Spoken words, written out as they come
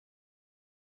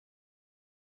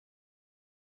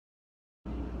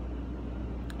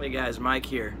Hey guys, Mike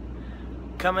here.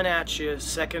 Coming at you,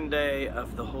 second day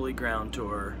of the Holy Ground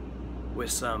Tour with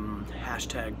some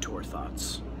hashtag tour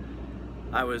thoughts.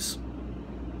 I was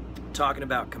talking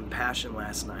about compassion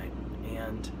last night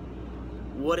and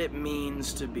what it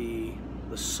means to be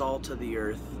the salt of the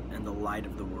earth and the light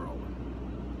of the world.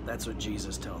 That's what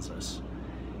Jesus tells us.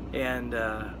 And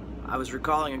I was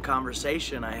recalling a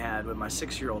conversation I had with my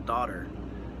 6-year-old daughter,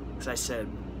 because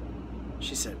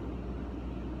she said,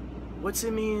 "What's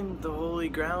it mean, the Holy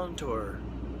Ground Tour?"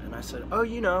 And I said, "Oh,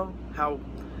 you know, how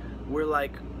we're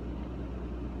like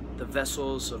the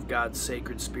vessels of God's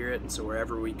sacred spirit, and so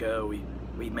wherever we go,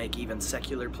 we make even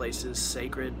secular places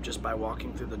sacred just by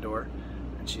walking through the door."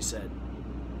 And she said,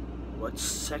 "What's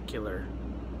secular?"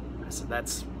 I said,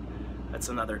 that's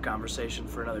another conversation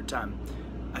for another time.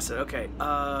 I said, "Okay,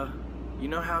 you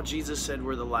know how Jesus said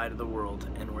we're the light of the world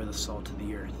and we're the salt of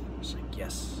the earth?" She's like,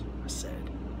 "Yes." I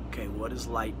said, "Okay, what does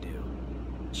light do?"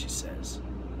 She says,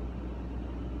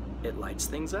 "It lights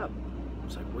things up." I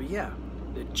was like, "Well, yeah,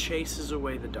 it chases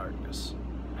away the darkness."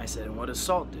 I said, "And what does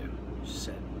salt do?" She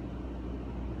said,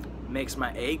 "Makes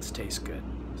my eggs taste good."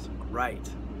 I was like, "Right,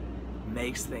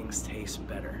 makes things taste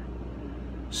better."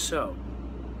 So,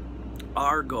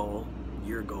 our goal,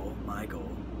 your goal, my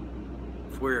goal,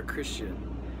 if we're a Christian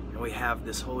and we have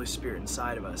this Holy Spirit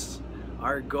inside of us,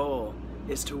 our goal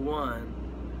is to, one,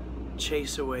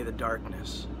 chase away the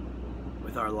darkness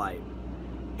with our light,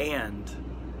 and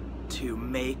to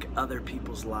make other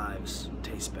people's lives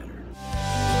taste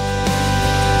better.